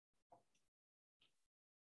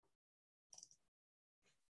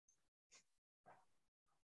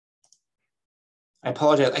I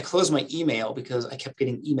apologize. I closed my email because I kept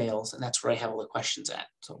getting emails, and that's where I have all the questions at.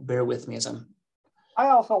 So bear with me as I'm. I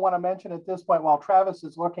also want to mention at this point, while Travis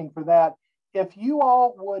is looking for that, if you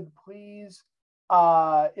all would please,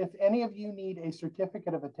 if any of you need a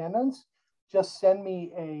certificate of attendance, just send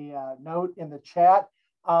me a note in the chat,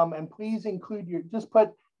 and please include just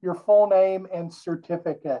put your full name and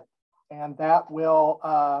certificate, and that will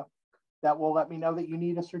let me know that you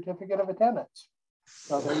need a certificate of attendance.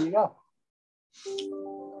 So there you go.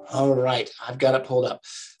 All right, I've got it pulled up.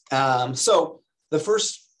 So the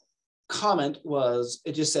first comment was,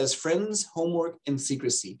 it just says friends, homework, and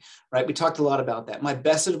secrecy, right? We talked a lot about that. My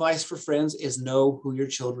best advice for friends is know who your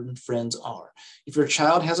children's friends are. If your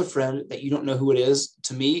child has a friend that you don't know who it is,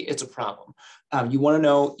 to me, it's a problem. You want to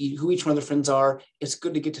know who each one of their friends are. It's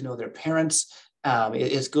good to get to know their parents.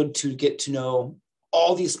 It's good to get to know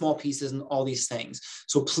all these small pieces and all these things.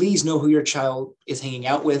 So please know who your child is hanging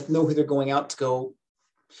out with, know who they're going out to go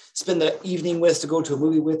spend the evening with, to go to a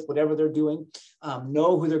movie with, whatever they're doing.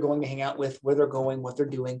 Know who they're going to hang out with, where they're going, what they're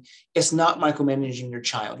doing. It's not micromanaging your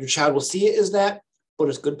child. Your child will see it as that, but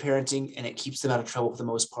it's good parenting and it keeps them out of trouble for the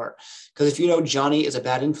most part. Because if you know Johnny is a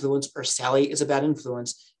bad influence or Sally is a bad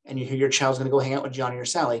influence, and you hear your child's going to go hang out with Johnny or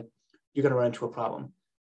Sally, you're going to run into a problem.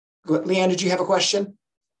 Leanne, did you have a question?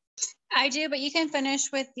 I do, but you can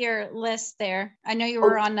finish with your list there. I know you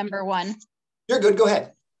were on number 1. You're good. Go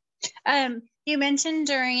ahead. You mentioned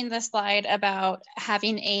during the slide about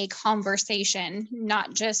having a conversation,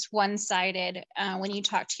 not just one-sided when you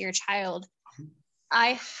talk to your child.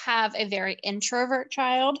 I have a very introvert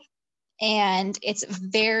child, and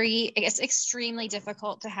it's extremely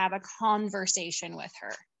difficult to have a conversation with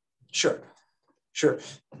her. Sure.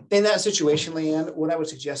 In that situation, Leanne, what I would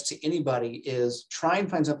suggest to anybody is try and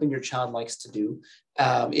find something your child likes to do.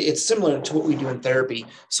 It's similar to what we do in therapy.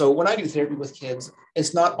 So when I do therapy with kids,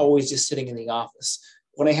 it's not always just sitting in the office.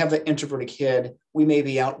 When I have an introverted kid, we may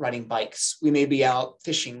be out riding bikes. We may be out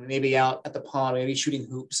fishing. We may be out at the pond, maybe shooting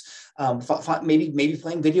hoops, maybe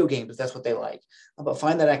playing video games if that's what they like. But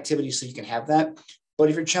find that activity so you can have that. But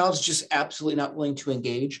if your child's just absolutely not willing to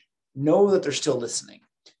engage, know that they're still listening.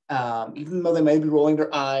 Even though they may be rolling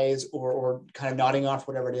their eyes or kind of nodding off,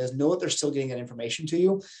 whatever it is, know that they're still getting that information to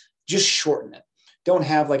you. Just shorten it. Don't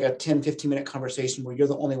have like a 10, 15-minute conversation where you're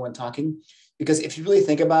the only one talking. Because if you really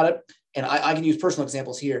think about it, and I can use personal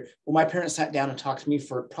examples here, when my parents sat down and talked to me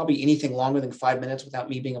for probably anything longer than 5 minutes without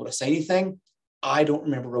me being able to say anything, I don't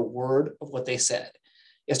remember a word of what they said.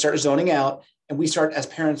 I started zoning out. And as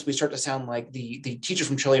parents, we start to sound like the teacher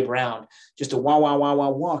from Charlie Brown, just a wah, wah, wah, wah,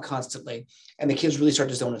 wah constantly. And the kids really start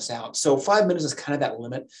to zone us out. So 5 minutes is kind of that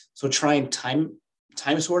limit. So try and time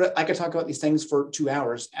sort it. I could talk about these things for 2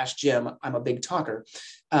 hours. Ask Jim, I'm a big talker.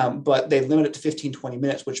 But they limit it to 15, 20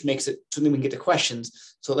 minutes, which makes it so then we can get to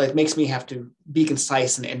questions. So that makes me have to be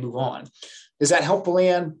concise and move on. Is that helpful,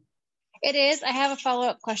 Leanne? It is. I have a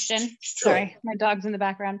follow-up question. Sure. Sorry, my dog's in the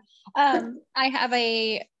background. I have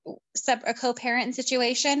a co-parent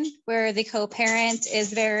situation where the co-parent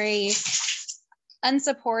is very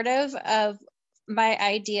unsupportive of my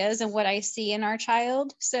ideas and what I see in our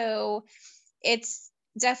child. So it's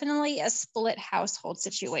definitely a split household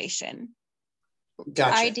situation.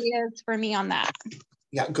 Gotcha. Ideas for me on that.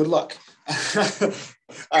 Yeah, good luck.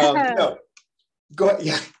 No. Go ahead.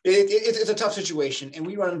 Yeah, it's a tough situation, and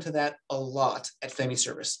we run into that a lot at Family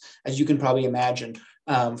Service, as you can probably imagine,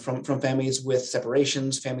 from families with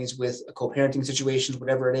separations, families with co-parenting situations,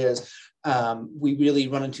 whatever it is. We really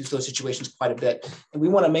run into those situations quite a bit, and we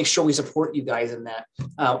want to make sure we support you guys in that.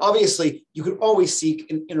 Obviously, you could always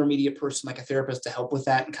seek an intermediate person like a therapist to help with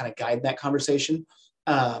that and kind of guide that conversation.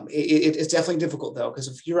 It's definitely difficult though, because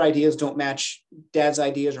if your ideas don't match dad's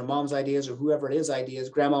ideas or mom's ideas or whoever it is ideas,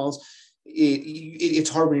 grandma's,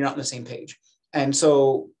 it's hard when you're not on the same page. And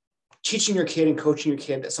so teaching your kid and coaching your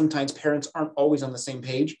kid that sometimes parents aren't always on the same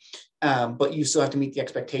page, but you still have to meet the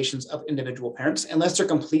expectations of individual parents unless they're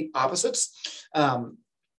complete opposites.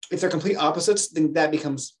 If they're complete opposites, then that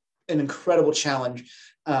becomes an incredible challenge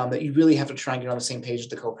that you really have to try and get on the same page as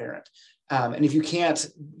the co-parent. And if you can't,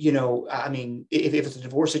 if it's a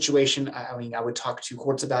divorce situation, I would talk to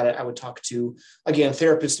courts about it. I would talk to, again,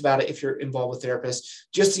 therapists about it if you're involved with therapists,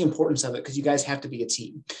 just the importance of it, because you guys have to be a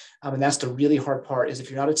team. And that's the really hard part is if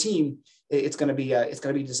you're not a team, it's going to be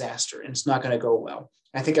a disaster and it's not going to go well.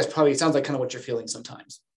 I think that's probably, it sounds like kind of what you're feeling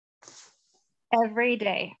sometimes. Every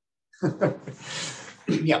day.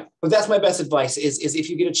 Yeah, but that's my best advice is if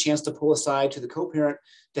you get a chance to pull aside to the co-parent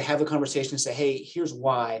to have a conversation and say, hey, here's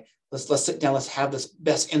why. Let's sit down. Let's have this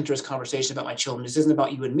best interest conversation about my children. This isn't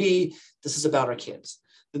about you and me. This is about our kids.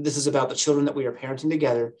 This is about the children that we are parenting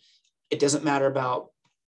together. It doesn't matter about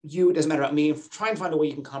it doesn't matter about me. Try and find a way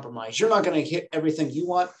you can compromise. You're not going to get everything you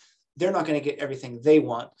want. They're not going to get everything they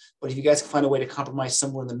want. But if you guys can find a way to compromise,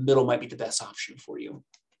 somewhere in the middle might be the best option for you.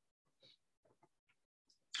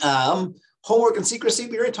 Homework and secrecy.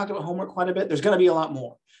 We already talked about homework quite a bit. There's going to be a lot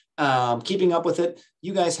more. Keeping up with it.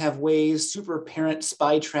 You guys have ways, super parent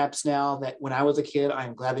spy traps now that when I was a kid,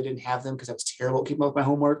 I'm glad they didn't have them because I was terrible at keeping up with my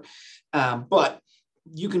homework. But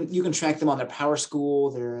you can track them on their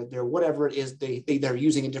PowerSchool, their whatever it is they're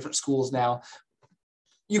using in different schools now.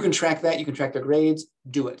 You can track that. You can track their grades.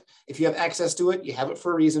 Do it. If you have access to it, you have it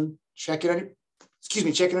for a reason. Check it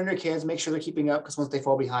on your kids. Make sure they're keeping up, because once they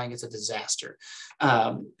fall behind, it's a disaster.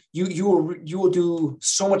 You will do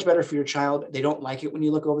so much better for your child. They don't like it when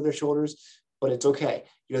you look over their shoulders, but it's okay.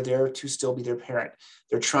 You're there to still be their parent.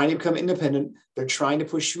 They're trying to become independent. They're trying to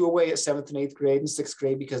push you away at 7th and 8th grade and 6th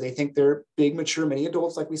grade because they think they're big, mature, many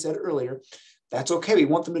adults, like we said earlier. That's okay. We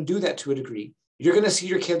want them to do that to a degree. You're going to see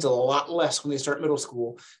your kids a lot less when they start middle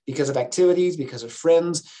school because of activities, because of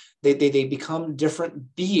friends. They become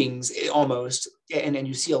different beings almost, and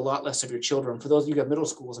you see a lot less of your children. For those of you who have middle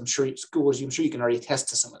schools, I'm sure you can already attest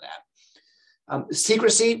to some of that.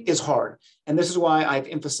 Secrecy is hard, and this is why I've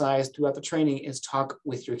emphasized throughout the training is talk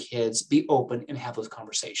with your kids, be open, and have those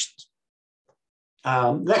conversations.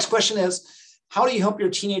 Next question is, how do you help your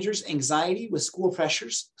teenagers' anxiety with school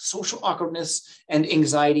pressures, social awkwardness, and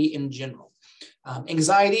anxiety in general?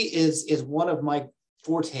 Anxiety is one of my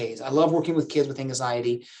fortes. I love working with kids with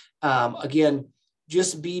anxiety. Again,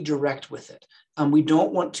 just be direct with it. We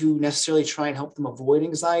don't want to necessarily try and help them avoid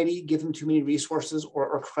anxiety, give them too many resources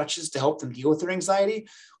or crutches to help them deal with their anxiety.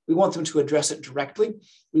 We want them to address it directly.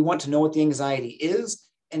 We want to know what the anxiety is.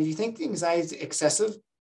 And if you think the anxiety is excessive,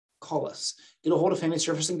 call us. Get a hold of Family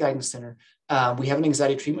Service and Guidance Center. We have an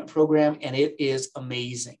anxiety treatment program, and it is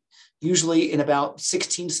amazing. Usually in about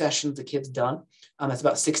 16 sessions, the kid's done. That's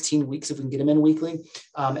about 16 weeks if we can get them in weekly,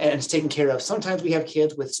 and it's taken care of. Sometimes we have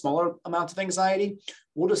kids with smaller amounts of anxiety.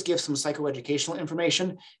 We'll just give some psychoeducational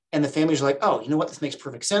information, and the families are like, oh, you know what? This makes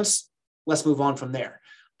perfect sense. Let's move on from there.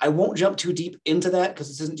 I won't jump too deep into that because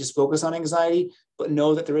this isn't just focused on anxiety, but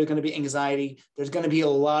know that there is going to be anxiety. There's going to be a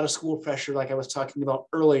lot of school pressure, like I was talking about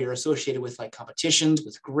earlier, associated with like competitions,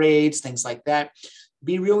 with grades, things like that.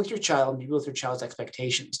 Be real with your child, be real with your child's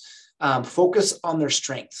expectations. Focus on their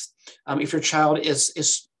strengths. If your child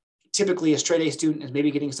is typically a straight A student, is maybe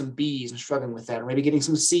getting some B's and struggling with that, or maybe getting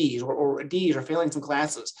some C's or D's or failing some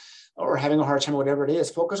classes or having a hard time, whatever it is,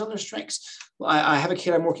 focus on their strengths. I have a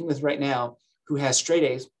kid I'm working with right now who has straight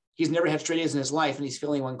A's. He's never had straight A's in his life, and he's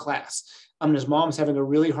failing one class. And his mom's having a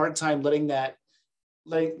really hard time letting that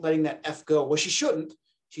F go. Well, she shouldn't.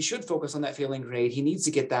 She should focus on that failing grade. He needs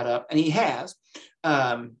to get that up, and he has.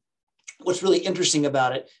 What's really interesting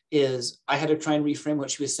about it is I had to try and reframe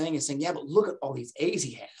what she was saying and saying, yeah, but look at all these A's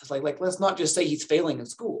he has. Like, let's not just say he's failing in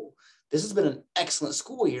school. This has been an excellent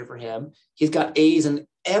school year for him. He's got A's in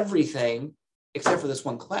everything except for this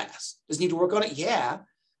one class. Does he need to work on it? Yeah,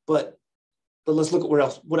 but let's look at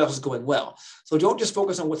what else is going well. So don't just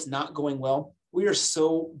focus on what's not going well. We are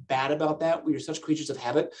so bad about that. We are such creatures of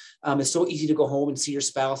habit. It's so easy to go home and see your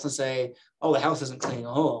spouse and say, oh, the house isn't clean.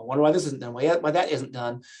 Oh, I wonder why this isn't done, why that isn't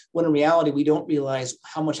done. When in reality, we don't realize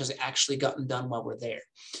how much has actually gotten done while we're there,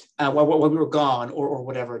 while we were gone or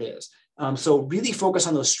whatever it is. So really focus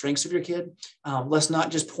on those strengths of your kid. Let's not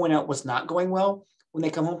just point out what's not going well. When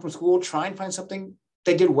they come home from school, try and find something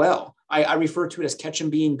they did well. I refer to it as catch them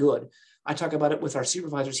being good. I talk about it with our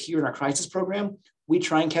supervisors here in our crisis program. We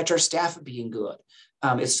try and catch our staff being good.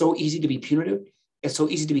 It's so easy to be punitive. It's so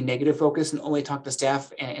easy to be negative focused and only talk to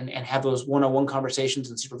staff and have those one-on-one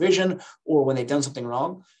conversations in supervision or when they've done something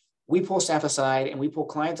wrong. We pull staff aside and we pull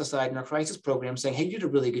clients aside in our crisis program saying, hey, you did a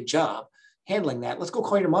really good job handling that. Let's go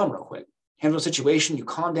call your mom real quick. Handle the situation. You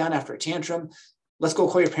calm down after a tantrum. Let's go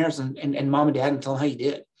call your parents and mom and dad and tell them how you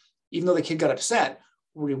did. Even though the kid got upset,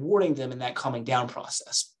 we're rewarding them in that calming down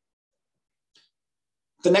process.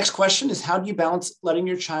 The next question is, how do you balance letting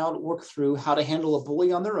your child work through how to handle a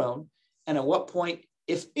bully on their own? And at what point,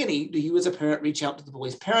 if any, do you as a parent reach out to the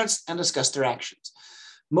bully's parents and discuss their actions?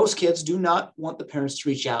 Most kids do not want the parents to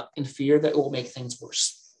reach out in fear that it will make things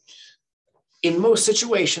worse. In most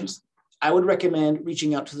situations, I would recommend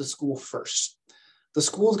reaching out to the school first. The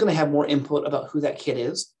school is going to have more input about who that kid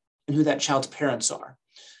is and who that child's parents are.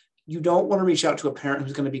 You don't want to reach out to a parent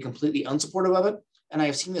who's going to be completely unsupportive of it. And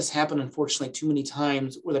I've seen this happen, unfortunately, too many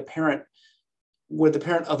times where the parent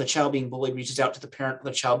of the child being bullied reaches out to the parent of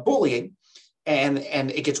the child bullying, and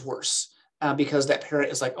it gets worse because that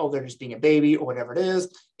parent is like, oh, they're just being a baby or whatever it is.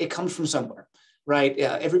 It comes from somewhere, right?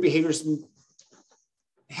 Every behavior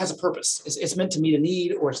has a purpose. It's meant to meet a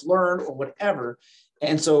need or it's learned or whatever.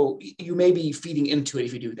 And so you may be feeding into it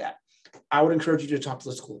if you do that. I would encourage you to talk to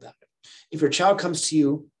the school about it. If your child comes to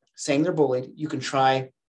you saying they're bullied, you can try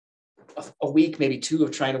a week, maybe 2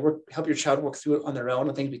 of trying to help your child work through it on their own,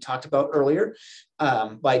 the things we talked about earlier,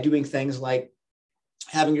 by doing things like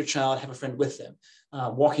having your child have a friend with them,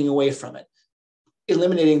 walking away from it,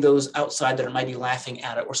 eliminating those outside that might be laughing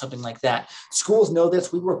at it or something like that. Schools know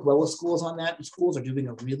this. We work well with schools on that, and schools are doing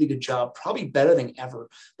a really good job, probably better than ever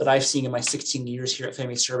that I've seen in my 16 years here at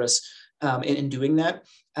Family Service in doing that,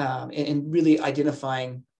 and really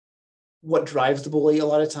identifying what drives the bully a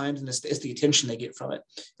lot of times, and it's the attention they get from it.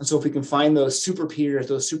 And so if we can find those super peers,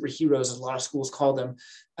 those superheroes, as a lot of schools call them,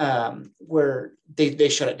 where they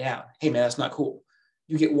shut it down. Hey man, that's not cool.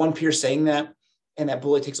 You get one peer saying that, and that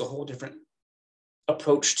bully takes a whole different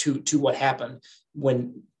approach to what happened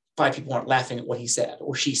when 5 people aren't laughing at what he said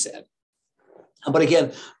or she said. But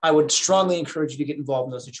again, I would strongly encourage you to get involved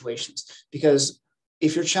in those situations, because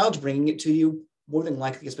if your child's bringing it to you, more than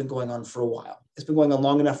likely it's been going on for a while. It's been going on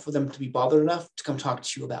long enough for them to be bothered enough to come talk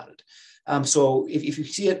to you about it. So if you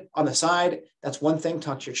see it on the side, that's one thing,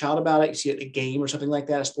 talk to your child about it. You see it at a game or something like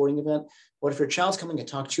that, a sporting event. But if your child's coming to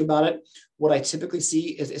talk to you about it, what I typically see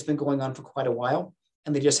is it's been going on for quite a while,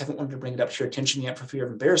 and they just haven't wanted to bring it up to your attention yet for fear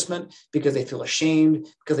of embarrassment, because they feel ashamed,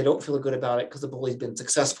 because they don't feel good about it, because the bully's been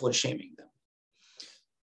successful in shaming them.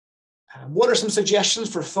 What are some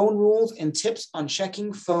suggestions for phone rules and tips on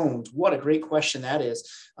checking phones? What a great question that is.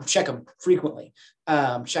 Check them frequently.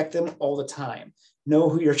 Check them all the time. Know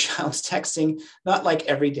who your child's texting, not like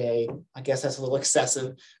every day. I guess that's a little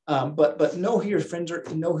excessive, but know who your friends are,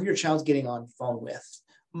 know who your child's getting on phone with.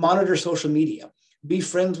 Monitor social media. Be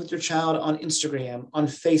friends with your child on Instagram, on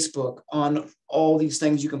Facebook, on all these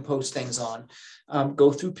things you can post things on.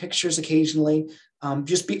 Go through pictures occasionally.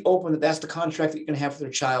 Just be open that that's the contract that you're going to have with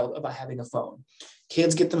your child about having a phone.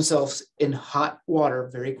 Kids get themselves in hot water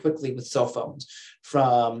very quickly with cell phones,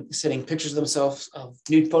 from sending pictures of themselves, of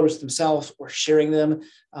nude photos of themselves, or sharing them,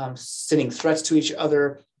 sending threats to each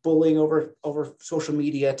other, bullying over social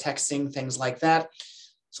media, texting, things like that.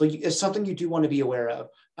 So it's something you do want to be aware of.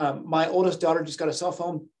 My oldest daughter just got a cell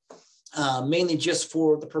phone, mainly just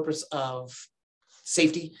for the purpose of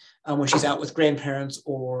safety when she's out with grandparents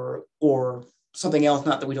or something else.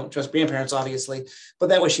 Not that we don't trust grandparents, obviously, but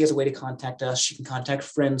that way she has a way to contact us. She can contact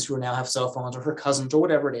friends who now have cell phones, or her cousins, or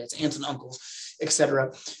whatever it is, aunts and uncles,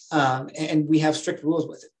 etc. And we have strict rules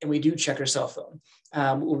with it, and we do check her cell phone.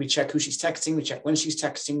 We check who she's texting, we check when she's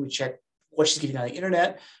texting, we check what she's getting on the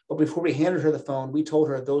internet. But before we handed her the phone, we told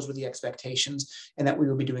her those were the expectations, and that we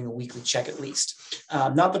would be doing a weekly check at least.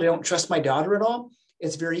 Not that I don't trust my daughter at all.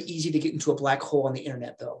 It's very easy to get into a black hole on the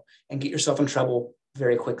internet, though, and get yourself in trouble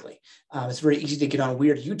very quickly. It's very easy to get on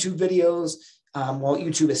weird YouTube videos. While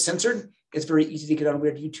YouTube is censored, it's very easy to get on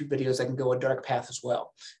weird YouTube videos that can go a dark path as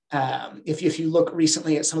well. If you look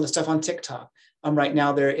recently at some of the stuff on TikTok, right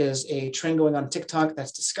now there is a trend going on TikTok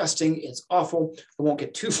that's disgusting. It's awful. I won't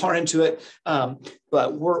get too far into it,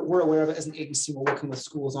 but we're aware of it as an agency. We're working with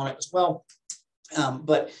schools on it as well.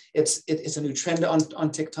 But it's a new trend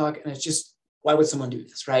on TikTok, and it's just, why would someone do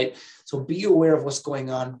this, right? So be aware of what's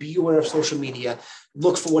going on. Be aware of social media.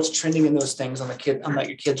 Look for what's trending in those things on that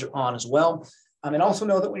your kids are on as well. And also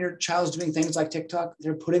know that when your child's doing things like TikTok,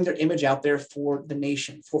 they're putting their image out there for the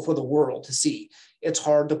nation, for the world to see. It's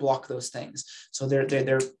hard to block those things. So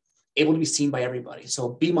they're able to be seen by everybody. So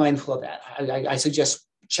be mindful of that. I suggest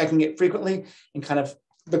checking it frequently, and kind of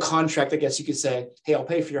the contract, I guess you could say, hey, I'll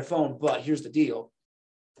pay for your phone, but here's the deal.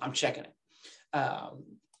 I'm checking it.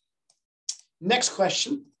 Next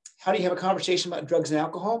question. How do you have a conversation about drugs and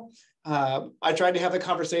alcohol? I tried to have the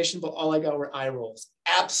conversation, but all I got were eye rolls.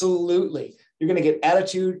 Absolutely. You're going to get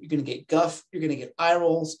attitude. You're going to get guff. You're going to get eye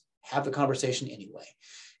rolls. Have the conversation anyway.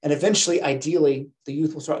 And eventually, ideally, the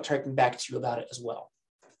youth will start talking back to you about it as well.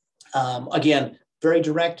 Again, very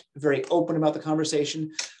direct, very open about the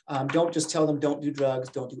conversation. Don't just tell them don't do drugs,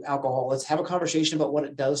 don't do alcohol. Let's have a conversation about what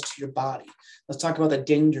it does to your body. Let's talk about the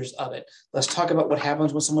dangers of it. Let's talk about what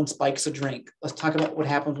happens when someone spikes a drink. Let's talk about what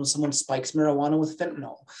happens when someone spikes marijuana with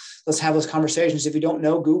fentanyl. Let's have those conversations. If you don't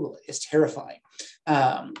know, Google it. It's terrifying.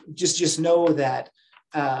 Just know that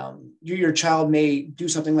your child may do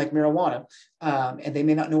something like marijuana, and they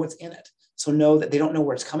may not know what's in it. So know that they don't know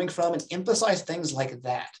where it's coming from, and emphasize things like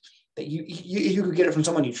that. That you could get it from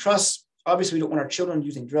someone you trust. Obviously, we don't want our children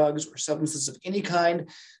using drugs or substances of any kind,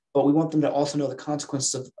 but we want them to also know the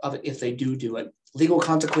consequences of it if they do it. Legal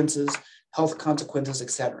consequences, health consequences,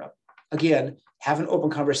 etc. Again, have an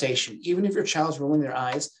open conversation. Even if your child's rolling their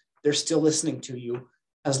eyes, they're still listening to you,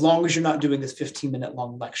 as long as you're not doing this 15-minute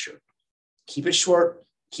long lecture. Keep it short,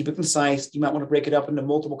 Keep it concise. You might want to break it up into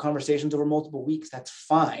multiple conversations over multiple weeks. That's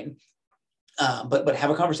fine. But have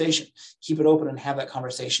a conversation, keep it open and have that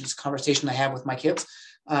conversation. It's a conversation I have with my kids.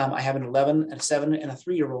 I have an 11, a 7, and a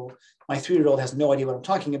 3-year-old. My 3-year-old has no idea what I'm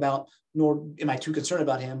talking about, nor am I too concerned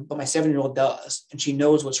about him, but my 7-year-old does. And she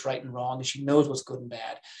knows what's right and wrong, and she knows what's good and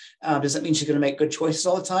bad. Does that mean she's going to make good choices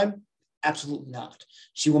all the time? Absolutely not.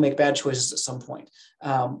 She will make bad choices at some point.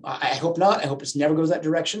 I hope not. I hope it never goes that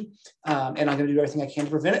direction. And I'm going to do everything I can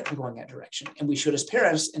to prevent it from going that direction. And we should as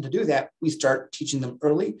parents. And to do that, we start teaching them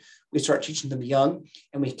early. We start teaching them young.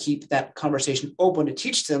 And we keep that conversation open to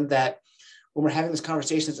teach them that when we're having this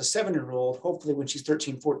conversation as a 7-year-old, hopefully when she's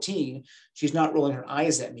 13, 14, she's not rolling her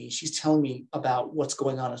eyes at me. She's telling me about what's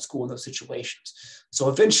going on in school in those situations. So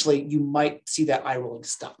eventually you might see that eye rolling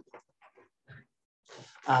stop.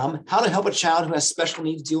 How to help a child who has special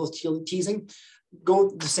needs deal with teasing?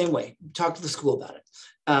 Go the same way. Talk to the school about it.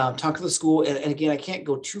 Talk to the school. And again, I can't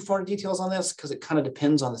go too far into details on this because it kind of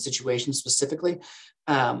depends on the situation specifically.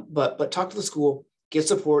 But talk to the school, get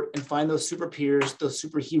support, and find those super peers, those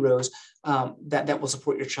superheroes that will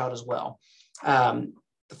support your child as well.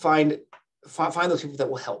 Find those people that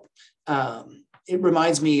will help. It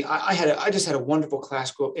reminds me, I just had a wonderful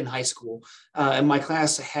class in high school, and my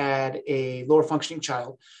class had a lower functioning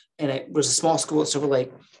child, and it was a small school at Silver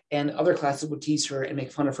Lake, and other classes would tease her and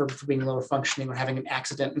make fun of her for being lower functioning or having an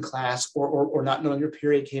accident in class or not knowing her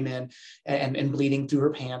period came in and bleeding through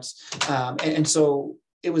her pants. And so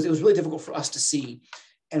it was really difficult for us to see.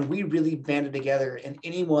 And we really banded together, and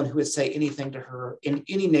anyone who would say anything to her in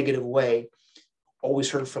any negative way always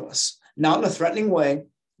heard from us, not in a threatening way,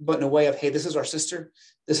 but in a way of, hey, this is our sister,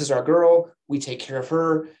 this is our girl, we take care of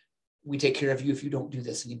her, we take care of you if you don't do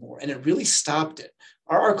this anymore. And it really stopped it.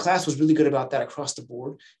 Our class was really good about that across the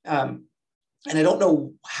board. And I don't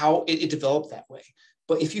know how it developed that way,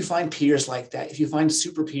 but if you find peers like that, if you find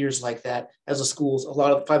super peers like that as a schools, a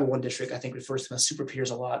lot of 501 district, I think refers to them as super peers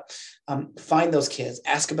a lot, find those kids,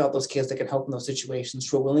 ask about those kids that can help in those situations,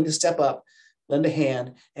 who are willing to step up, lend a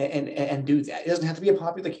hand and do that. It doesn't have to be a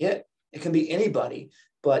popular kid. It can be anybody.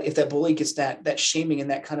 But if that bully gets that shaming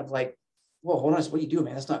and that kind of like, whoa, hold on, what do you do,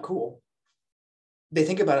 man? That's not cool. They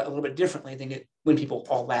think about it a little bit differently than when people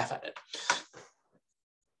all laugh at it.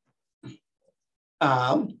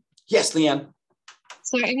 Yes, Leanne.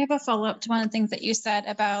 So I have a follow-up to one of the things that you said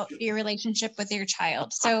about your relationship with your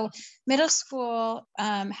child. So middle school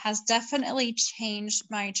has definitely changed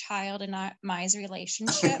my child and my's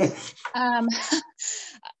relationship. I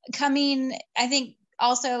think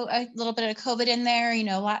also a little bit of COVID in there,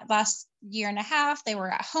 last year and a half, they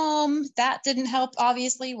were at home. That didn't help.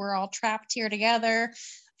 Obviously, we're all trapped here together,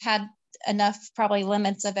 had enough probably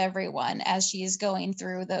limits of everyone as she's going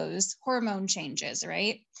through those hormone changes,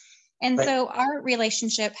 right? And right. So our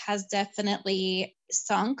relationship has definitely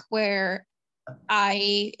sunk where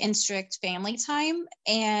I instruct family time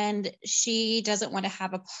and she doesn't want to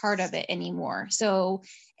have a part of it anymore. So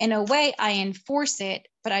in a way I enforce it,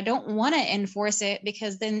 but I don't want to enforce it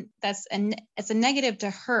because then it's a negative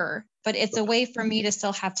to her, but it's a way for me to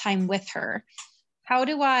still have time with her.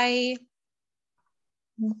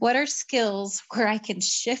 What are skills where I can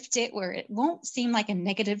shift it where it won't seem like a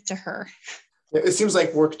negative to her? It seems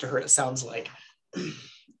like work to her, it sounds like.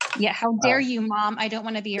 Yeah, how dare you, Mom? I don't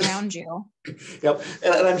want to be around you. Yep,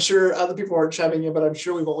 and I'm sure other people aren't chiming in, but I'm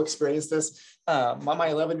sure we've all experienced this. My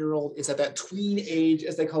 11-year-old is at that tween age,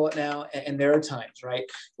 as they call it now, and there are times, right?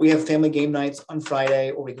 We have family game nights on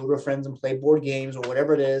Friday, or we go to our friends and play board games or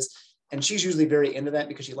whatever it is, and she's usually very into that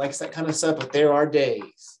because she likes that kind of stuff, but there are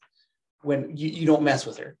days when you don't mess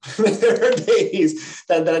with her. There are days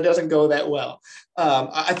that it doesn't go that well.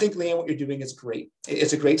 I think, Leanne, what you're doing is great.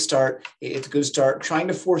 It's a great start. It's a good start. Trying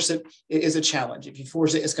to force it is a challenge. If you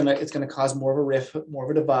force it, it's gonna cause more of a rift, more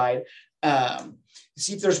of a divide.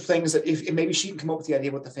 See if there's things that if maybe she can come up with the idea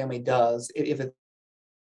of what the family does, if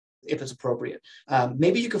it's appropriate.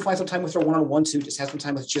 Maybe you can find some time with her one-on-one too, just have some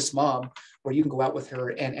time with just Mom, where you can go out with her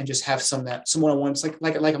and just have some one-on-ones,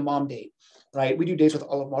 like a mom date. Right, we do dates with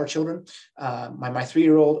all of our children. My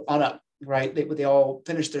 3-year-old on up, right? They all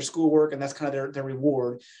finish their schoolwork, and that's kind of their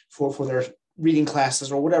reward for their reading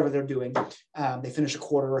classes or whatever they're doing. They finish a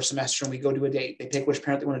quarter or a semester, and we go do a date. They pick which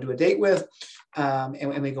parent they want to do a date with,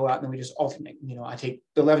 and we go out and then we just alternate. I take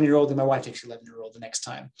the 11-year-old, and my wife takes the 11-year-old the next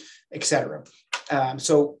time, etc.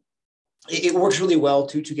 So it works really well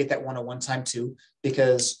to get that one-on-one time too,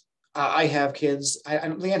 because I have kids.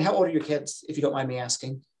 Leanne, how old are your kids, if you don't mind me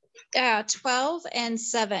asking? 12 and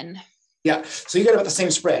 7. Yeah. So you got about the same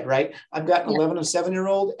spread, right? I've got an 11 and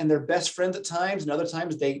 7-year-old, and they're best friends at times, and other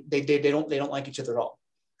times they don't like each other at all.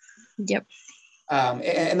 Yep.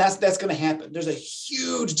 And that's going to happen. There's a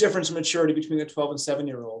huge difference in maturity between a 12 and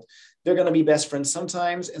 7-year-old. They're going to be best friends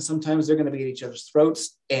sometimes, and sometimes they're going to be at each other's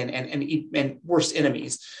throats and worse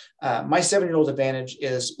enemies. My 7-year-old's advantage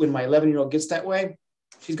is when my 11-year-old gets that way,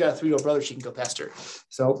 she's got a 3-year-old brother she can go past her.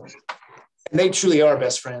 So they truly are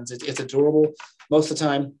best friends. It's adorable most of the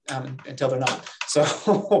time until they're not.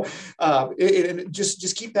 So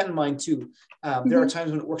just keep that in mind too. There are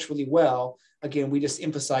times when it works really well. Again, we just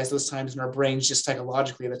emphasize those times in our brains just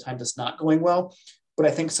psychologically at the time that's not going well. But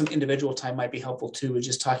I think some individual time might be helpful too, is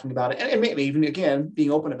just talking about it. And maybe even, again,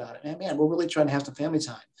 being open about it. Man, we're really trying to have some family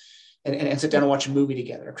time and sit down and watch a movie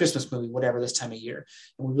together, a Christmas movie, whatever, this time of year.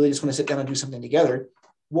 And we really just want to sit down and do something together.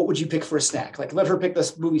 What would you pick for a snack? Like, let her pick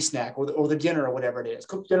this movie snack or the dinner or whatever it is.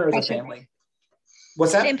 Cook dinner as a family.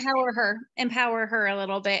 What's that? Empower her a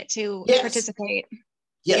little bit to participate.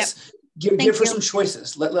 Yes. Yep. Give her some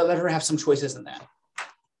choices. Let her have some choices in that.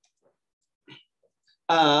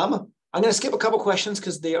 I'm going to skip a couple questions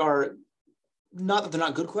because they are not that they're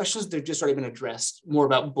not good questions. They've just already been addressed, more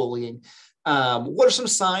about bullying. What are some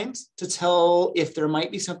signs to tell if there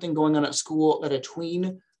might be something going on at school that a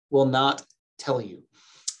tween will not tell you?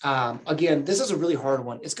 Again, this is a really hard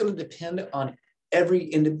one. It's going to depend on every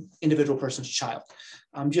individual person's child.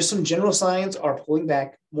 Just some general signs are pulling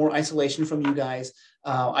back, more isolation from you guys,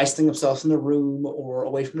 isolating themselves in the room or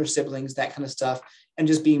away from their siblings, that kind of stuff, and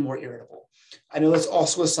just being more irritable. I know that's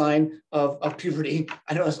also a sign of puberty.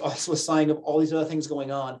 I know it's also a sign of all these other things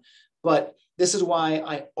going on, but this is why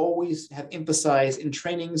I always have emphasized in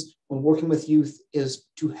trainings when working with youth is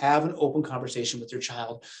to have an open conversation with your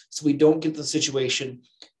child so we don't get the situation,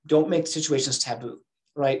 don't make situations taboo,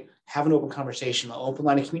 right? Have an open conversation. An open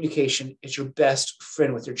line of communication is your best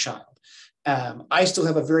friend with your child. I still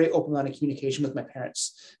have a very open line of communication with my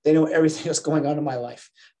parents. They know everything that's going on in my life.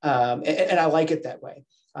 And I like it that way.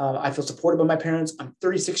 I feel supported by my parents. I'm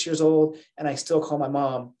 36 years old and I still call my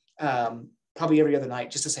mom probably every other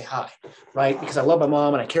night just to say hi, right? Because I love my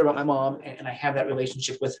mom and I care about my mom and I have that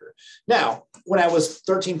relationship with her. Now, when I was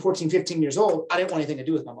 13, 14, 15 years old, I didn't want anything to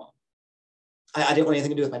do with my mom. I didn't want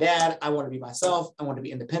anything to do with my dad. I wanted to be myself. I wanted to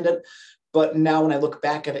be independent. But now when I look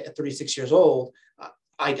back at it at 36 years old,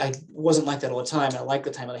 I wasn't like that all the time. I like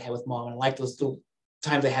the time that I had with mom and I like those little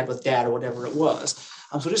times I had with dad or whatever it was.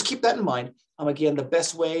 So just keep that in mind. Again, the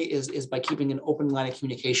best way is by keeping an open line of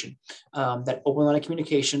communication. That open line of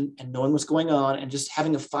communication and knowing what's going on and just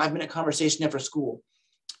having a 5-minute conversation after school.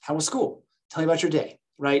 How was school? Tell me about your day,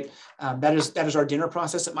 right? That is our dinner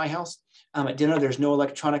process at my house. At dinner, there's no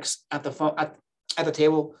electronics at the phone at the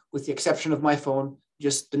table, with the exception of my phone.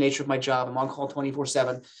 Just the nature of my job. I'm on call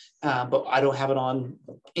 24/7, but I don't have it on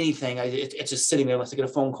anything. It's just sitting there unless I get a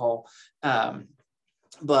phone call.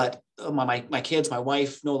 But my kids, my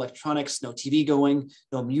wife, no electronics, no TV going,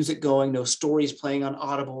 no music going, no stories playing on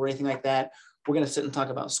Audible or anything like that. We're going to sit and talk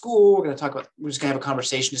about school. We're just going to have a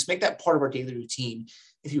conversation. Just make that part of our daily routine.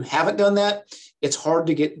 If you haven't done that, it's hard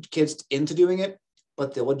to get kids into doing it,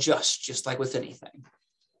 but they'll adjust just like with anything.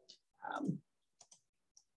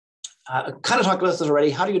 I kind of talked about this already.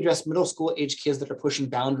 How do you address middle school age kids that are pushing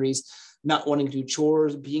boundaries, not wanting to do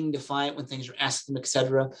chores, being defiant when things are asked of them,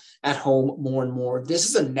 etc., at home more and more? This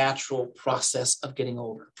is a natural process of getting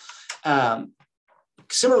older.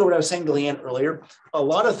 Similar to what I was saying to Leanne earlier, a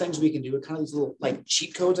lot of things we can do, kind of these little like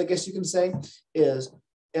cheat codes, I guess you can say, is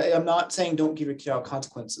I'm not saying don't give your child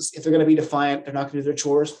consequences. If they're going to be defiant, they're not going to do their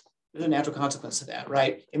chores, there's a natural consequence to that,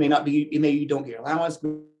 right? It may you don't get your allowance.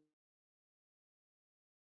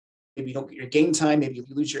 Maybe you don't get your game time. Maybe you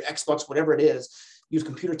lose your Xbox, whatever it is, use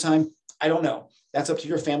computer time. I don't know. That's up to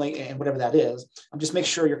your family and whatever that is. Just make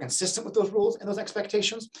sure you're consistent with those rules and those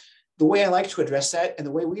expectations. The way I like to address that and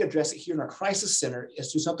the way we address it here in our crisis center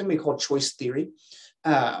is through something we call choice theory.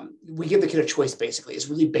 We give the kid a choice, basically. It's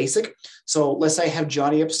really basic. So let's say I have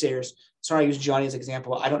Johnny upstairs. Sorry, I use Johnny as an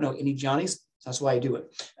example. I don't know any Johnnies. That's why I do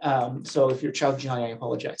it. So if your child's Johnny, I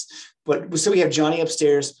apologize. But so we have Johnny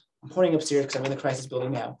upstairs. I'm pointing upstairs because I'm in the crisis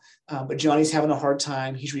building now. But Johnny's having a hard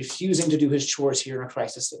time. He's refusing to do his chores here in our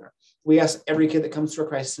crisis center. We ask every kid that comes to our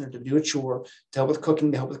crisis center to do a chore, to help with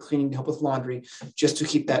cooking, to help with cleaning, to help with laundry, just to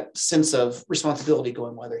keep that sense of responsibility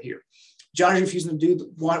going while they're here. Johnny's refusing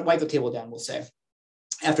to wipe the table down, we'll say,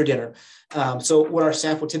 after dinner. So what our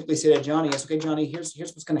staff would typically say to Johnny is, okay, Johnny, here's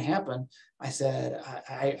what's going to happen. I said,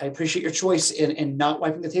 I appreciate your choice in not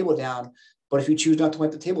wiping the table down, but if you choose not to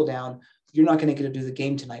wipe the table down, you're not going to get to do the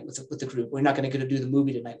game tonight with the group. We're not going to get to do the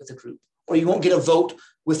movie tonight with the group, or you won't get a vote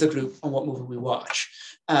with the group on what movie we watch.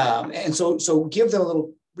 And so give them a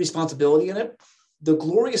little responsibility in it. The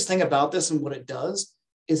glorious thing about this and what it does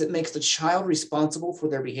is it makes the child responsible for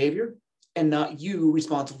their behavior and not you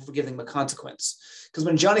responsible for giving him a consequence. Because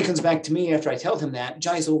when Johnny comes back to me after I tell him that,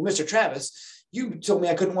 Johnny said, well, Mr. Travis, you told me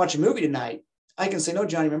I couldn't watch a movie tonight. I can say, no,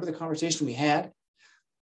 Johnny, remember the conversation we had?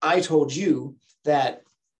 I told you that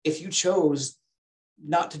if you chose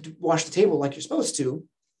not to wash the table like you're supposed to,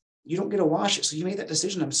 you don't get to wash it. So you made that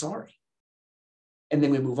decision. I'm sorry. And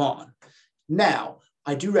then we move on. Now,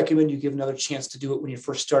 I do recommend you give another chance to do it when you're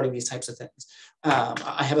first starting these types of things.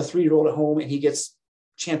 I have a 3-year-old at home and he gets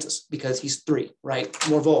chances because he's 3, right?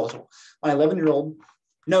 More volatile. My 11-year-old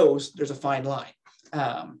knows there's a fine line.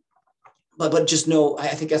 But just know, I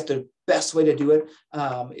think that's the best way to do it.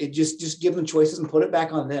 It just give them choices and put it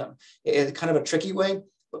back on them. It's kind of a tricky way,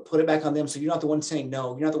 but put it back on them. So you're not the one saying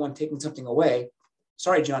no. You're not the one taking something away.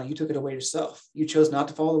 Sorry, Johnny, you took it away yourself. You chose not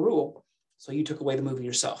to follow the rule. So you took away the movie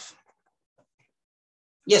yourself.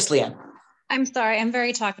 Yes, Leanne. I'm sorry. I'm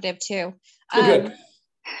very talkative too. You're good.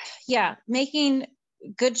 Yeah. Making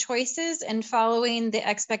good choices and following the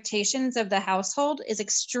expectations of the household is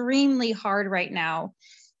extremely hard right now.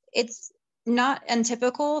 It's not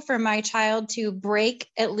untypical for my child to break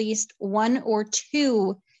at least 1 or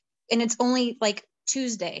 2, and it's only like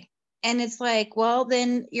Tuesday. And it's like, well,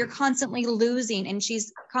 then you're constantly losing, and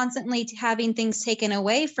she's constantly having things taken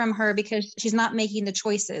away from her because she's not making the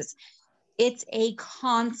choices. It's a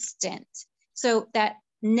constant. So that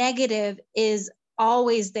negative is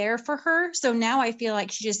always there for her. So now I feel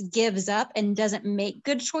like she just gives up and doesn't make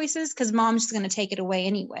good choices because mom's just going to take it away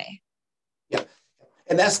anyway. Yeah.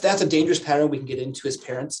 And that's a dangerous pattern we can get into as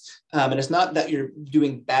parents. And it's not that you're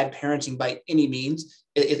doing bad parenting by any means.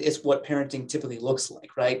 It's what parenting typically looks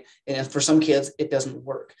like, right? And for some kids, it doesn't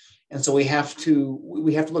work. And so we have to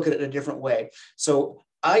look at it in a different way. So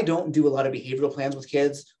I don't do a lot of behavioral plans with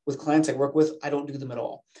kids. With clients I work with, I don't do them at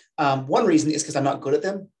all. One reason is because I'm not good at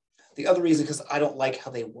them. The other reason is because I don't like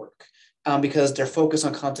how they work. Because they're focused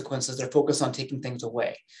on consequences. They're focused on taking things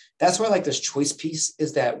away. That's why I like this choice piece,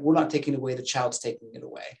 is that we're not taking it away, the child's taking it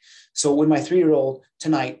away. So when my 3-year-old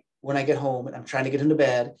tonight, when I get home and I'm trying to get him to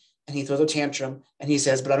bed and he throws a tantrum and he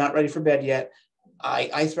says, but I'm not ready for bed yet.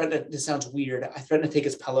 I threaten to, this sounds weird. I threaten to take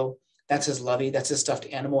his pillow. That's his lovey. That's his stuffed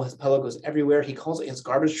animal. His pillow goes everywhere. He calls it his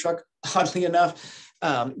garbage truck, oddly enough.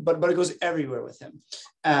 But it goes everywhere with him.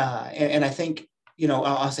 And I think,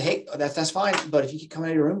 I'll say, hey, that's fine. But if you keep coming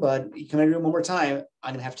out of your room, bud, you come out of your room one more time,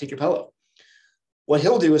 I'm going to have to take your pillow. What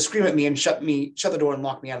he'll do is scream at me and shut the door and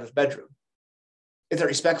lock me out of his bedroom. Is that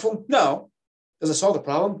respectful? No. Does it solve the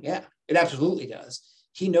problem? Yeah, it absolutely does.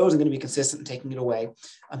 He knows I'm going to be consistent in taking it away.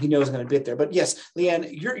 He knows I'm going to be there. But yes,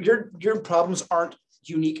 Leanne, your problems aren't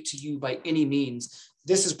unique to you by any means.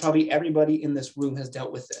 This is probably everybody in this room has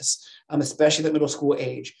dealt with this, especially at middle school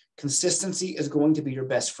age. Consistency is going to be your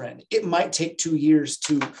best friend. It might take 2 years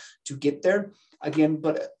to get there again,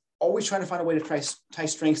 but always trying to find a way to tie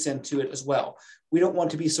strengths into it as well. We don't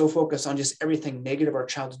want to be so focused on just everything negative our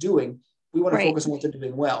child's doing. We want to focus on what they're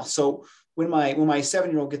doing well. So when my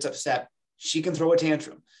 7-year-old gets upset, she can throw a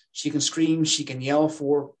tantrum. She can scream. She can yell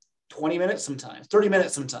for 20 minutes sometimes, 30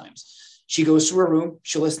 minutes sometimes. She goes to her room.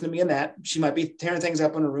 She'll listen to me in that. She might be tearing things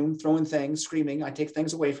up in her room, throwing things, screaming. I take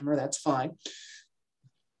things away from her. That's fine.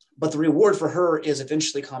 But the reward for her is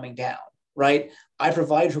eventually calming down, right? I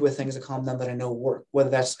provide her with things to calm down that I know work, whether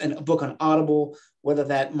that's a book on Audible, whether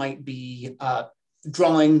that might be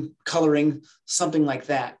drawing, coloring, something like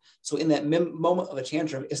that. So in that moment of a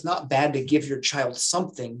tantrum, it's not bad to give your child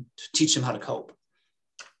something to teach them how to cope.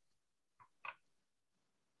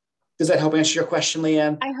 Does that help answer your question,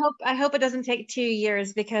 Leanne? I hope it doesn't take 2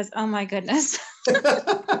 years because, oh my goodness. Well,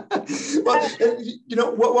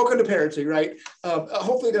 welcome to parenting, right?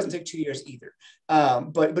 Hopefully it doesn't take 2 years either.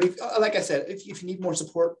 But if, like I said, if you need more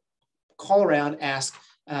support, call around, ask.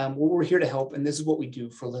 We're here to help, and this is what we do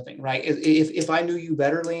for a living, right? If I knew you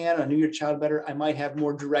better, Leanne, I knew your child better, I might have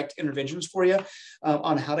more direct interventions for you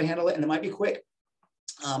on how to handle it, and it might be quick.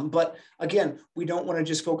 But again, we don't want to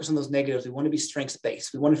just focus on those negatives. We want to be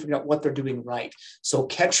strengths-based. We want to figure out what they're doing right. So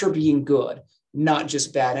catch her being good, not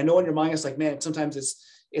just bad. I know in your mind, it's like, man, sometimes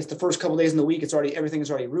it's the first couple of days in the week, everything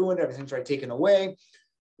is already ruined, everything's already taken away.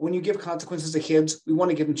 When you give consequences to kids, we want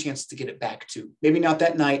to give them chances to get it back too. Maybe not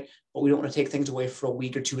that night, but we don't want to take things away for a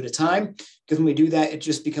week or 2 at a time, because when we do that, it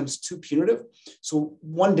just becomes too punitive. So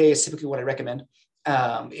one day is typically what I recommend.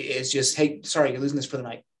 Is just, hey, sorry, you're losing this for the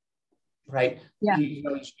night. Right? Yeah. You're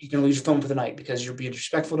going to lose your phone for the night because you're being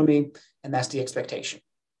disrespectful to me, and that's the expectation.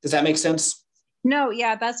 Does that make sense? No,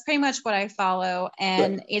 yeah, that's pretty much what I follow.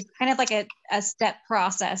 And Good. It's kind of like a step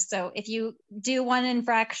process. So if you do one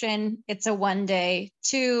infraction, it's a 1 day.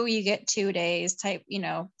 2, you get 2 days type,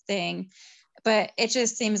 thing. But it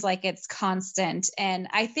just seems like it's constant. And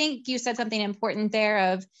I think you said something important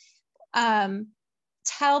there of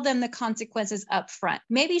tell them the consequences up front.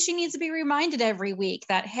 Maybe she needs to be reminded every week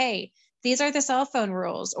that, hey, these are the cell phone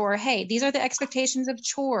rules, or hey, these are the expectations of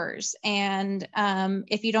chores. And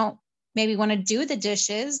if you don't maybe want to do the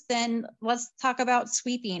dishes, then let's talk about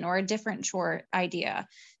sweeping or a different chore idea.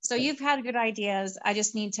 So you've had good ideas. I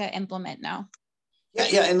just need to implement now.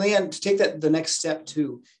 Yeah. And Leanne, to take that, the next step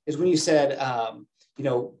too, is when you said,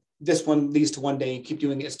 this one leads to one day, you keep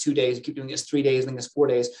doing it as 2 days, you keep doing it as 3 days, and then it's 4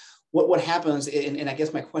 days. What happens, and I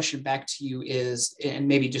guess my question back to you is, and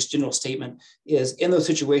maybe just general statement, is in those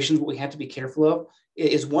situations, what we have to be careful of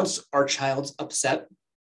is once our child's upset,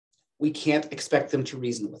 we can't expect them to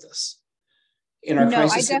reason with us. In our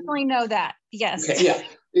crisis I definitely know that. Yes. Okay, yeah.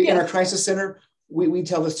 In our crisis center, we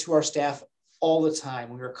tell this to our staff all the time.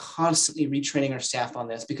 We are constantly retraining our staff on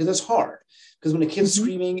this because it's hard. Because when a kid's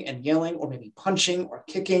screaming and yelling, or maybe punching or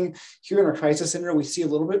kicking, here in our crisis center, we see a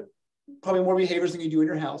little bit, probably more behaviors than you do in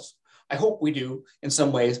your house. I hope we do in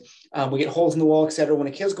some ways. We get holes in the wall, et cetera. When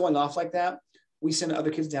a kid's going off like that, we send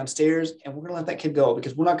other kids downstairs, and we're gonna let that kid go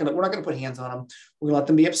because we're not gonna put hands on them. We're gonna let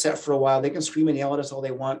them be upset for a while. They can scream and yell at us all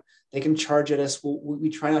they want. They can charge at us. We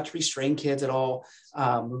try not to restrain kids at all.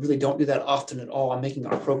 We really don't do that often at all. I'm making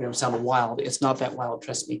our program sound wild. It's not that wild,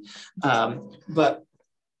 trust me. But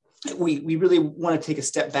we really want to take a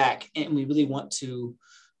step back, and we really want to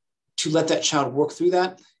let that child work through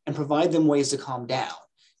that and provide them ways to calm down.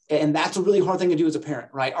 And that's a really hard thing to do as a parent,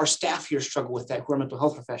 right? Our staff here struggle with that, who are mental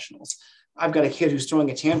health professionals. I've got a kid who's throwing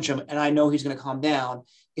a tantrum, and I know he's going to calm down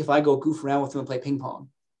if I go goof around with him and play ping pong.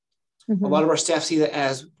 A lot of our staff see that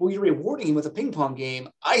as, well, you're rewarding him with a ping pong game.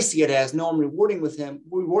 I see it as, no, I'm rewarding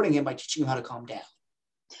him by teaching him how to calm down.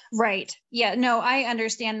 Right. Yeah, no, I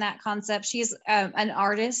understand that concept. She's an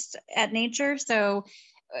artist at nature. So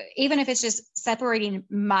even if it's just separating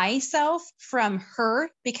myself from her,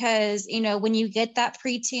 because, when you get that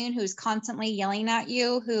preteen who's constantly yelling at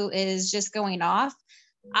you, who is just going off,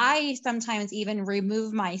 I sometimes even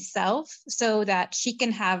remove myself so that she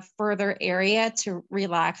can have further area to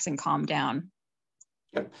relax and calm down.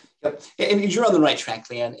 Yep. And you're on the right track,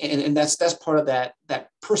 Leanne. And that's part of that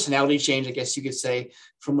personality change, I guess you could say,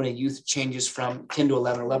 from when a youth changes from 10 to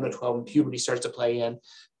 11, 11 to 12, and puberty starts to play in.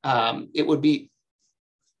 It would be,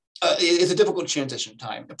 it's a difficult transition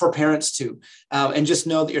time for parents too. And just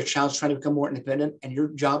know that your child's trying to become more independent, and your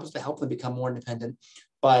job is to help them become more independent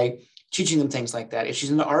by teaching them things like that. If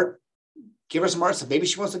she's into art, give her some art stuff. Maybe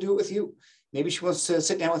she wants to do it with you. Maybe she wants to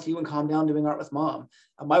sit down with you and calm down doing art with mom.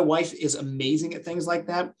 My wife is amazing at things like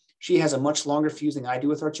that. She has a much longer fuse than I do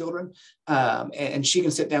with our children. And she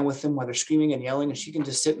can sit down with them while they're screaming and yelling, and she can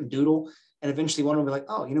just sit and doodle. And eventually one will be like,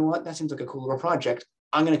 oh, you know what? That seems like a cool little project.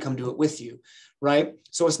 I'm going to come do it with you, right?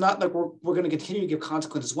 So it's not like we're going to continue to give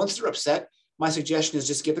consequences. Once they're upset, my suggestion is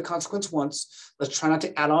just give the consequence once. Let's try not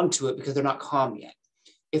to add on to it because they're not calm yet.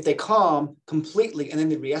 If they calm completely and then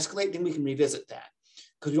they re-escalate, then we can revisit that,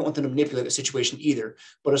 because we don't want them to manipulate the situation either.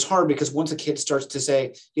 But it's hard because once a kid starts to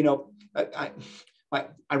say,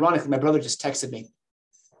 ironically, my brother just texted me,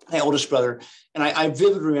 my oldest brother, and I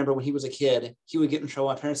vividly remember when he was a kid, he would get in trouble.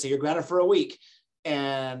 My parents say, you're grounded for a week.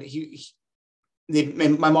 And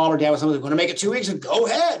my mom or dad was going to make it 2 weeks, and go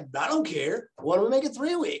ahead. I don't care. Why don't we make it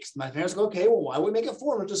 3 weeks? My parents go, okay, well, why don't we make it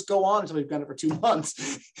 4? We'll just go on until we've done it for 2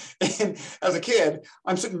 months. And as a kid,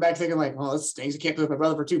 I'm sitting back thinking like, well, this stinks. I can't play with my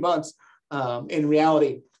brother for 2 months. In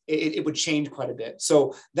reality, it would change quite a bit.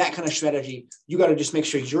 So that kind of strategy, you got to just make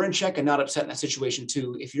sure you're in check and not upset in that situation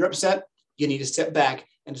too. If you're upset, you need to step back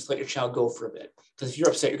and just let your child go for a bit. Because if you're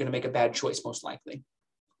upset, you're going to make a bad choice, most likely.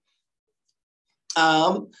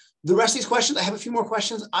 The rest of these questions, I have a few more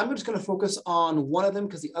questions. I'm just going to focus on one of them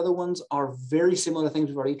because the other ones are very similar to things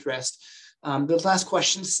we've already addressed. The last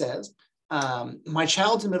question says, my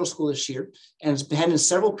child's in middle school this year and has been in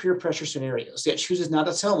several peer pressure scenarios, yet chooses not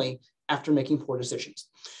to tell me after making poor decisions.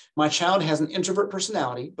 My child has an introvert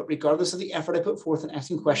personality, but regardless of the effort I put forth in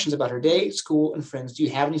asking questions about her day, school, and friends, do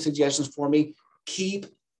you have any suggestions for me? Keep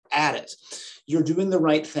at it. You're doing the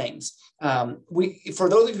right things. For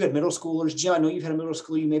those of you who had middle schoolers, Jim, I know you've had a middle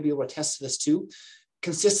schooler, you may be able to attest to this too.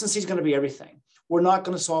 Consistency is going to be everything. We're not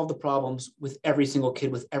going to solve the problems with every single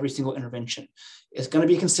kid, with every single intervention. It's going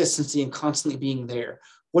to be consistency and constantly being there.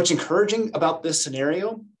 What's encouraging about this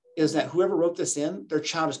scenario is that whoever wrote this in, their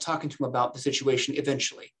child is talking to them about the situation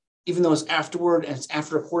eventually. Even though it's afterward and it's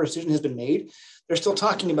after a poor decision has been made, they're still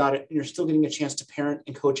talking about it, and you're still getting a chance to parent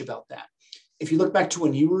and coach about that. If you look back to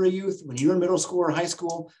when you were a youth, when you were in middle school or high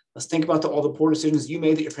school, let's think about all the poor decisions you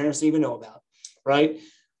made that your parents didn't even know about, right?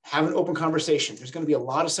 Have an open conversation. There's going to be a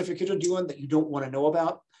lot of stuff your kids are doing that you don't want to know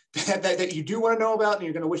about, that you do want to know about, and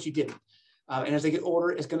you're going to wish you didn't. And as they get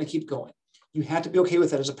older, it's going to keep going. You have to be okay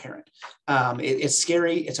with that as a parent. It's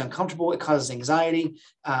scary. It's uncomfortable. It causes anxiety.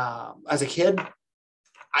 As a kid,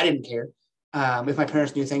 I didn't care if my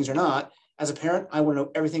parents knew things or not. As a parent, I want to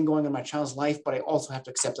know everything going on in my child's life, but I also have to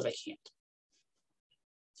accept that I can't.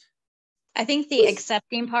 I think the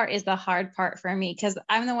accepting part is the hard part for me, because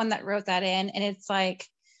I'm the one that wrote that in, and it's like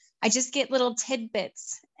I just get little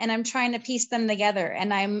tidbits and I'm trying to piece them together,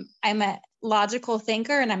 and I'm a logical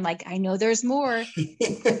thinker, and I'm like, I know there's more.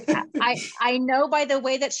 I know by the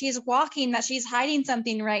way that she's walking that she's hiding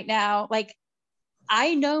something right now. Like,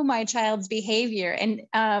 I know my child's behavior, and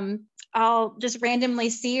I'll just randomly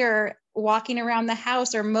see her walking around the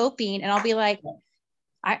house or moping, and I'll be like,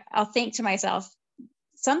 I'll think to myself,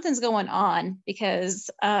 something's going on because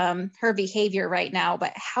her behavior right now,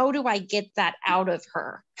 but how do I get that out of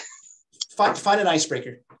her? Find an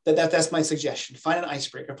icebreaker. That's my suggestion. Find an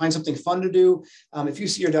icebreaker. Find something fun to do. If you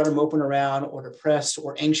see your daughter moping around or depressed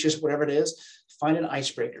or anxious, whatever it is, find an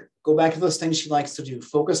icebreaker. Go back to those things she likes to do.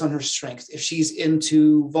 Focus on her strengths. If she's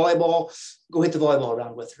into volleyball, go hit the volleyball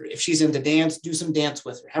around with her. If she's into dance, do some dance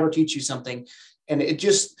with her. Have her teach you something. And it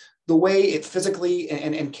just, the way it physically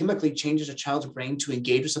and chemically changes a child's brain to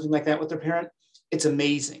engage with something like that with their parent, it's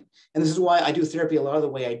amazing. And this is why I do therapy a lot of the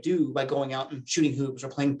way I do, by going out and shooting hoops or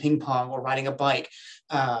playing ping pong or riding a bike.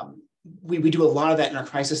 We do a lot of that in our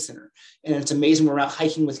crisis center. And it's amazing. We're out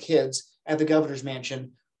hiking with kids at the governor's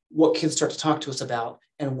mansion, what kids start to talk to us about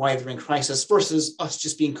and why they're in crisis, versus us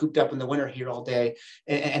just being cooped up in the winter here all day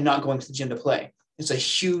and not going to the gym to play. It's a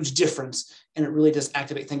huge difference, and it really does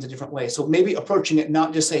activate things a different way. So maybe approaching it,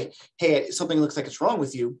 not just say, hey, something looks like it's wrong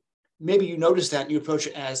with you. Maybe you notice that and you approach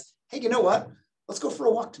it as, hey, you know what? Let's go for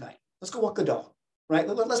a walk tonight. Let's go walk the dog, right?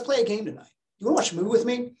 Let's play a game tonight. You want to watch a movie with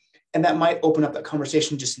me? And that might open up that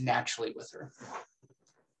conversation just naturally with her.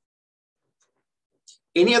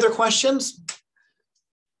 Any other questions?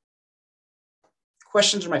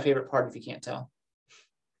 Questions are my favorite part, if you can't tell.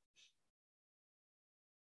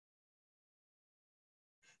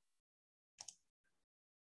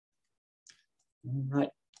 All right.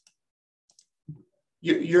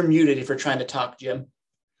 You're muted if you're trying to talk, Jim.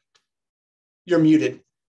 You're muted.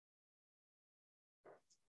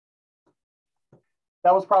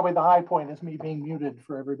 That was probably the high point, is me being muted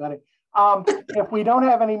for everybody. If we don't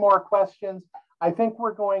have any more questions, I think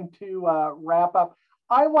we're going to wrap up.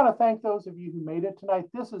 I want to thank those of you who made it tonight.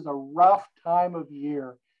 This is a rough time of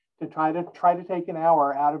year to try to take an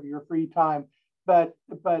hour out of your free time, but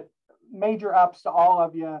major ups to all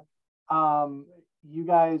of you. You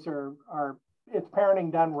guys are it's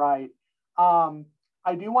parenting done right.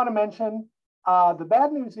 I do want to mention the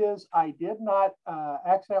bad news is I did not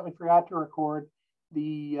accidentally forgot to record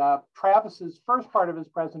the Travis's first part of his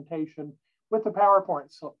presentation with the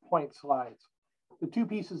PowerPoint slides. The two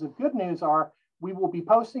pieces of good news are we will be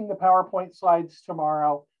posting the PowerPoint slides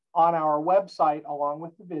tomorrow on our website along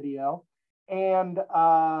with the video. And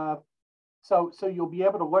so you'll be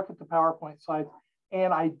able to look at the PowerPoint slides.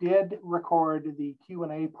 And I did record the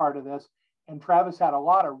Q&A part of this. And Travis had a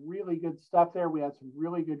lot of really good stuff there. We had some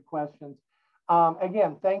really good questions.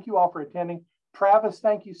 Again, thank you all for attending. Travis,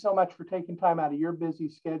 thank you so much for taking time out of your busy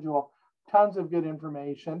schedule. Tons of good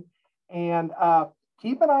information. And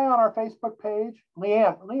keep an eye on our Facebook page.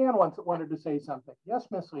 Leanne wanted to say something. Yes,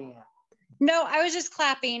 Miss Leanne. No, I was just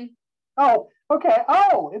clapping. Oh, okay.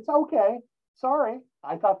 Oh, it's okay. Sorry.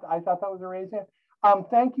 I thought that was a raised hand.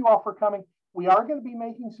 Thank you all for coming. We are going to be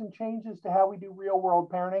making some changes to how we do real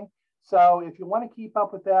world parenting. So if you want to keep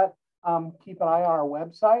up with that, keep an eye on our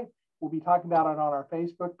website. We'll be talking about it on our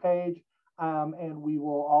Facebook page. And we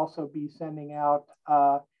will also be sending out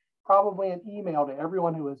probably an email to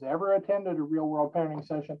everyone who has ever attended a real world parenting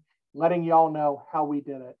session, letting y'all know how we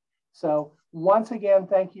did it. So once again,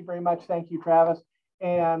 thank you very much. Thank you, Travis.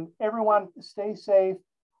 And everyone, stay safe,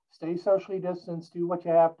 stay socially distanced, do what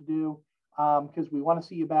you have to do, because we want to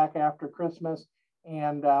see you back after Christmas.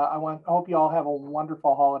 And I hope you all have a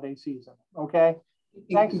wonderful holiday season. Okay.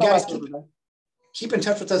 Thanks so much, everybody. Keep in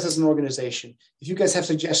touch with us as an organization. If you guys have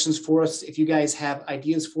suggestions for us, if you guys have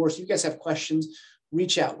ideas for us, if you guys have questions,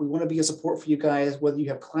 reach out. We want to be a support for you guys, whether you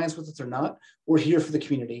have clients with us or not. We're here for the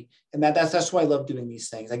community. And that's why I love doing these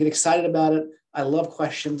things. I get excited about it. I love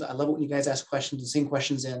questions. I love it when you guys ask questions and send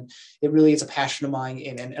questions in. It really is a passion of mine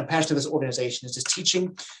and a passion of this organization is just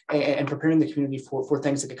teaching and preparing the community for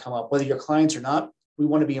things that could come up. Whether you're clients or not, we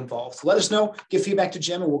want to be involved. So let us know, give feedback to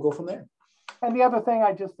Jim, and we'll go from there. And the other thing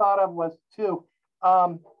I just thought of was too,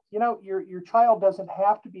 you know, your child doesn't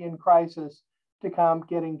have to be in crisis to come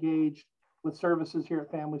get engaged with services here at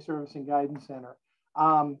Family Service and Guidance Center.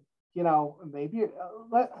 You know, maybe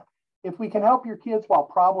if we can help your kids while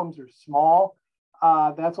problems are small,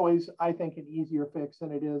 that's always, I think, an easier fix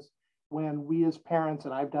than it is when we as parents,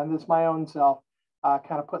 and I've done this my own self,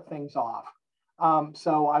 kind of put things off.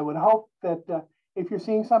 So I would hope that if you're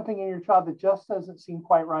seeing something in your child that just doesn't seem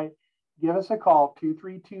quite right, give us a call,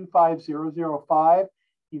 232-5005.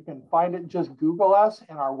 You can find it, just Google us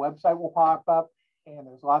and our website will pop up. And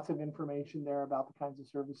there's lots of information there about the kinds of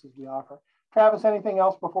services we offer. Travis, anything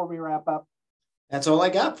else before we wrap up? That's all I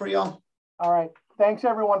got for y'all. All right. Thanks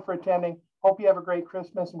everyone for attending. Hope you have a great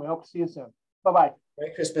Christmas and we hope to see you soon. Bye-bye.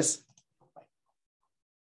 Merry Christmas.